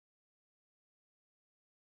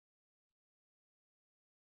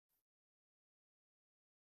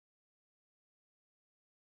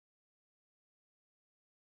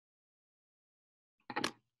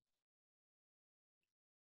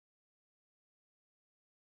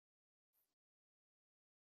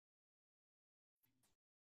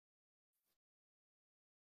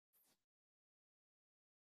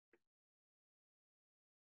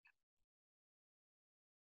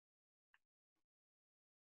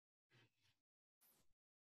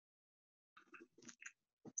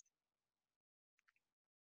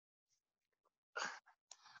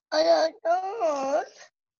Hola a todos.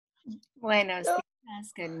 Buenos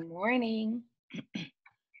dias. Good morning.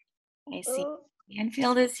 I see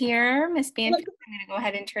Banfield is here. Miss Banfield, I'm going to go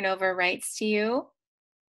ahead and turn over rights to you.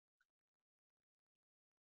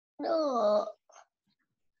 No.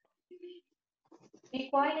 Be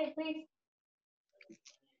quiet, please.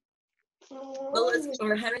 Melissa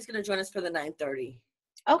or Henry's going to join us for the 9:30.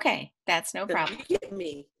 Okay, that's no problem. You get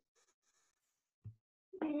me.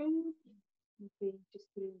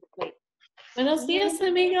 Buenos dias,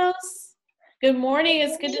 amigos. Good morning.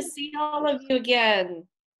 It's good to see all of you again.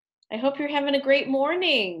 I hope you're having a great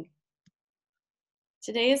morning.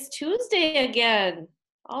 Today is Tuesday again.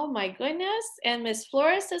 Oh my goodness. And Miss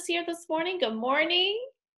Flores is here this morning. Good morning.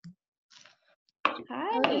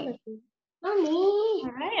 Hi. Mommy.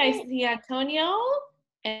 All right, I see Antonio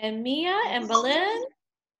and Mia and Belen.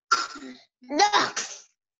 Ducks.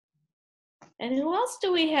 And who else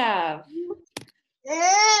do we have? Good No.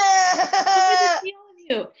 to see all of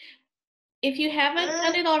you. If you haven't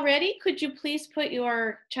done it already, could you please put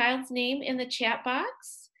your child's name in the chat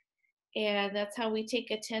box? And that's how we take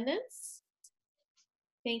attendance.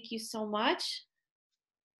 Thank you so much.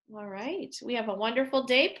 All right, we have a wonderful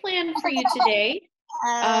day planned for you today.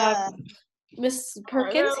 Miss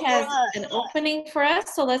Perkins has an opening for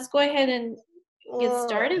us, so let's go ahead and get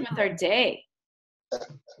started with our day.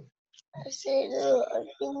 I say no.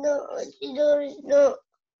 No.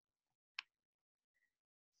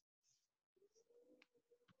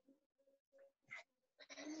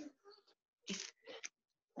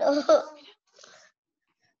 No.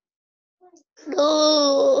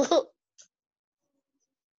 No.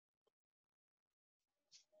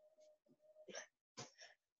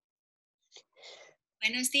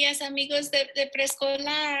 Buenos días, amigos de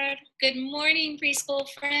preescolar. Good morning, preschool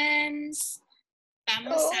friends.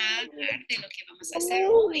 Vamos a hablar de lo que vamos a hacer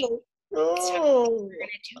hoy. So what we're going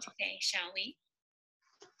to do today, shall we?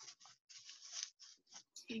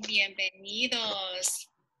 Bienvenidos.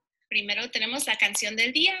 Primero tenemos la canción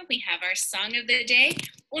del día. We have our song of the day.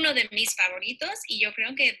 Uno de mis favoritos y yo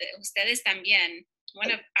creo que de ustedes también. One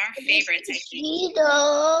of our favorites, I think.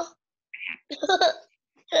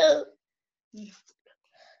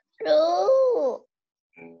 No.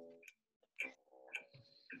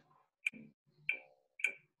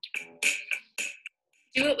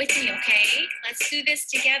 Do it with me, okay? Let's do this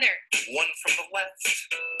together. One from the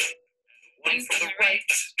left, one from the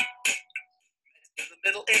right. In the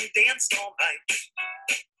middle and danced all night.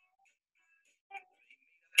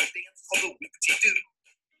 A dance called the whoop-de-doo.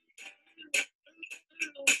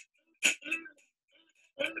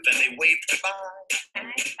 Then they waved goodbye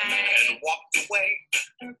and walked away.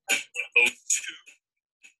 Those two.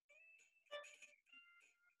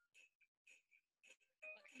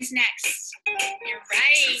 Who's next? You're Two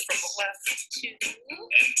right. from the left Two.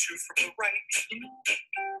 and two from the right.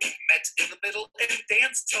 Met in the middle and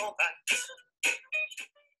danced all night.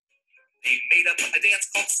 They made up a dance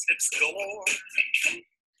called Snips Galore.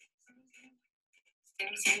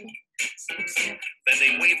 Then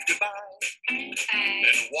they waved goodbye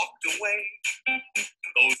and walked away.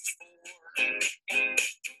 Those four.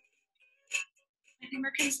 Who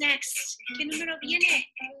comes next? ¿Qué número viene?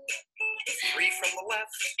 Three from the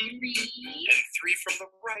left Three. and three from the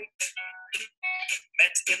right.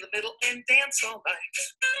 Met in the middle and danced all night.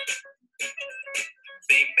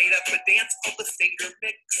 They made up a dance called the finger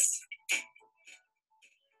mix.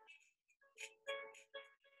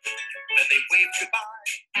 Then they waved goodbye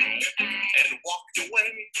and walked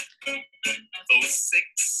away. Those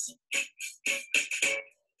six.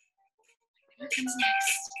 Who comes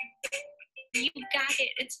next? You got it.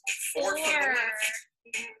 It's Four four. from the left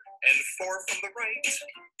and four from the right.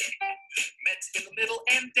 Met in the middle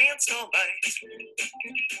and danced all night.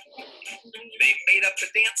 They made up a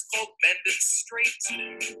dance called Bend It Straight.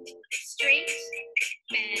 Straight.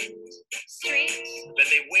 Bend. Straight. Then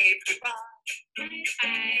they waved goodbye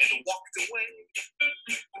and walked away.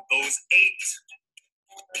 Those eight.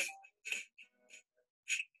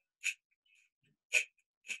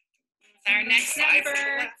 Our next Five from the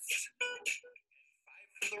number. left, five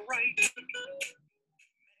from the right.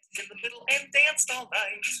 In the middle and danced all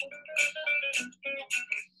night.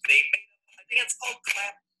 They made up a dance called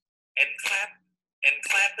Clap and Clap and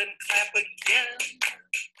Clap and Clap again.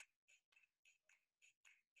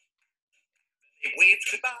 They waved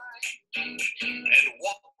goodbye and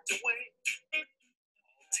walked away.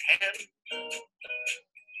 10.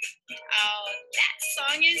 Oh, that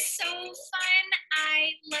song is so fun.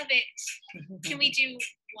 I love it. Can we do 1,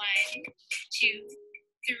 2,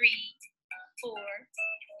 3, 4,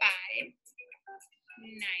 5?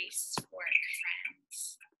 Nice work,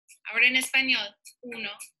 friends. Ahora en español. 1,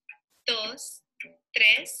 2,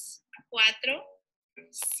 3, 4,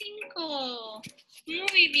 5.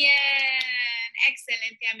 Muy bien.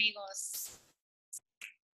 Excelente, amigos.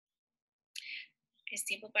 Es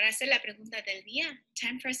tiempo para hacer la pregunta del día.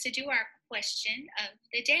 Time for us to do our question of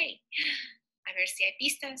the day. A ver si hay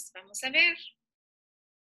pistas. Vamos a ver.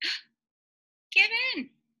 ¿Qué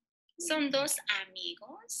ven? ¿Son dos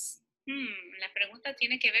amigos? La pregunta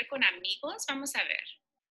tiene que ver con amigos. Vamos a ver.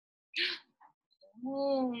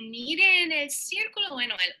 Oh, miren el círculo.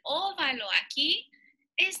 Bueno, el óvalo aquí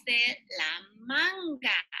es de la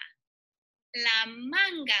manga. La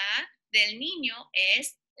manga del niño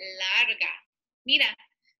es larga. Mira,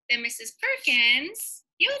 de Mrs. Perkins,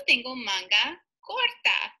 yo tengo manga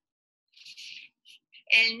corta.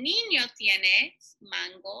 El niño tiene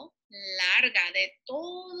mango larga de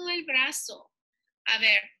todo el brazo. A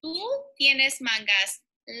ver, ¿tú tienes mangas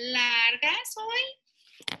largas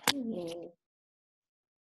hoy?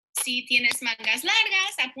 Si tienes mangas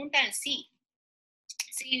largas, apunta al sí.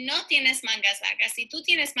 Si no tienes mangas largas, si tú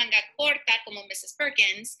tienes manga corta como Mrs.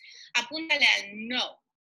 Perkins, apúntale al no.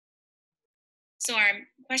 So our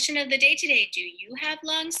question of the day today, do you have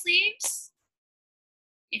long sleeves?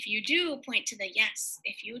 If you do, point to the yes.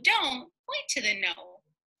 If you don't, point to the no.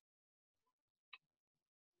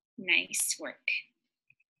 Nice work.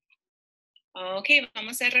 Okay,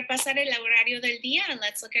 vamos a repasar el horario del día.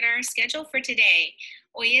 Let's look at our schedule for today.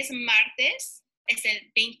 Hoy es martes, es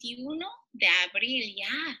el 21 de abril,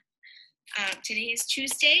 ya. Today is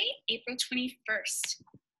Tuesday, April 21st.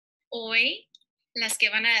 Hoy, las que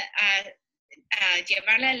van a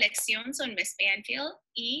llevar la lección son Miss Banfield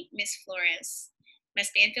y Miss Flores.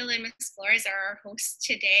 Miss Banfield and Miss Flores are our hosts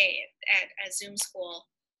today at a Zoom school.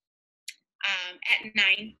 At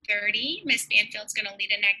 9:30, Miss Banfield's going to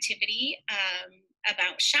lead an activity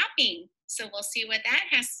about shopping. So we'll see what that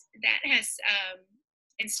has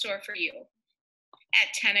in store for you.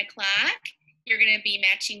 At 10 o'clock, you're going to be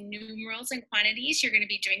matching numerals and quantities. You're going to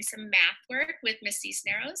be doing some math work with Miss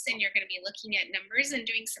Cisneros, and you're going to be looking at numbers and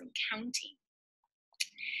doing some counting.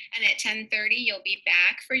 And at 10:30, you'll be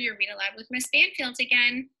back for your read aloud with Miss Banfield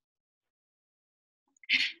again.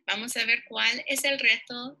 Vamos a ver cuál es el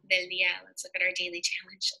reto del día. Let's look at our daily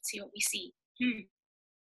challenge. Let's see what we see.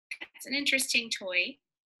 That's an interesting toy.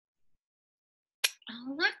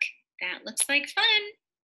 Oh, look, that looks like fun.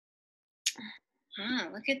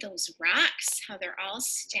 Look at those rocks, how they're all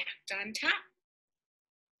stacked on top.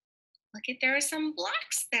 Look at, there are some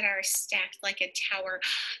blocks that are stacked like a tower.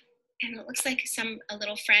 And it looks like a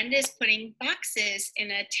little friend is putting boxes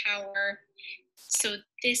in a tower. So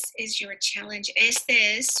this is your challenge.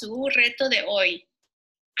 Este es su reto de hoy.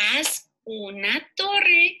 Haz una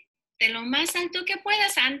torre de lo más alto que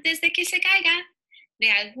puedas antes de que se caiga de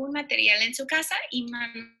algún material en su casa y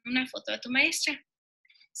manda una foto a tu maestra.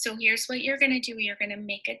 So here's what you're going to do. You're going to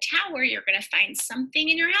make a tower. You're going to find something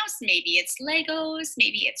in your house. Maybe it's Legos.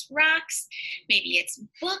 Maybe it's rocks. Maybe it's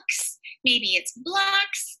books. Maybe it's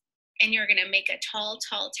blocks. And you're going to make a tall,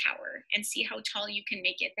 tall tower and see how tall you can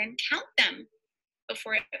make it. Then count them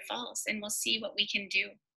before it falls, and we'll see what we can do.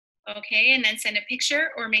 Okay, and then send a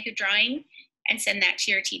picture or make a drawing and send that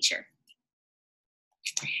to your teacher.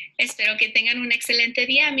 Espero que tengan un excelente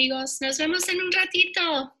día, amigos. Nos vemos en un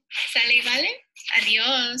ratito. ¿Sale y vale?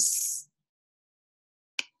 Adiós.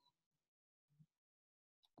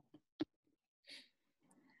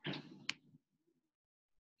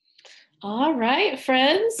 All right,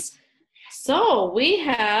 friends. So we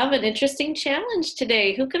have an interesting challenge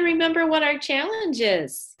today. Who can remember what our challenge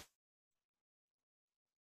is?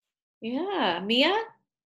 Yeah, Mia?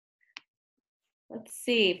 Let's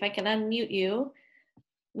see if I can unmute you.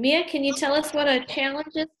 Mia, can you tell us what a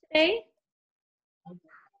challenge is today?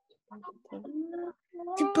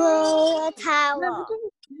 To build a tower.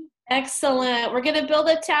 Excellent. We're going to build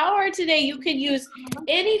a tower today. You can use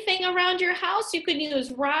anything around your house. You can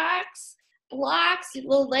use rocks, blocks,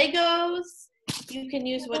 little Legos. You can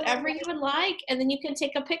use whatever you would like, and then you can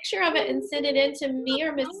take a picture of it and send it in to me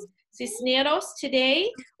or Miss Cisneros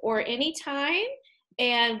today or anytime,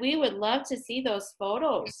 and we would love to see those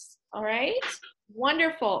photos. All right?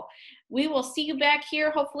 Wonderful. We will see you back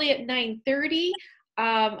here hopefully at 9:30.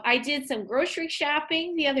 I did some grocery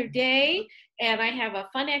shopping the other day, and I have a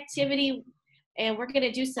fun activity, and we're going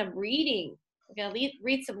to do some reading. We're going to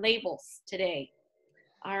read some labels today.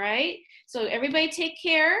 All right? So everybody take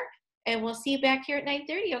care, and we'll see you back here at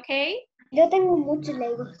 9:30, okay? Yo tengo muchos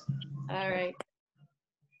Legos. All right.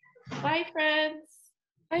 Bye, friends.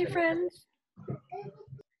 Bye, friends.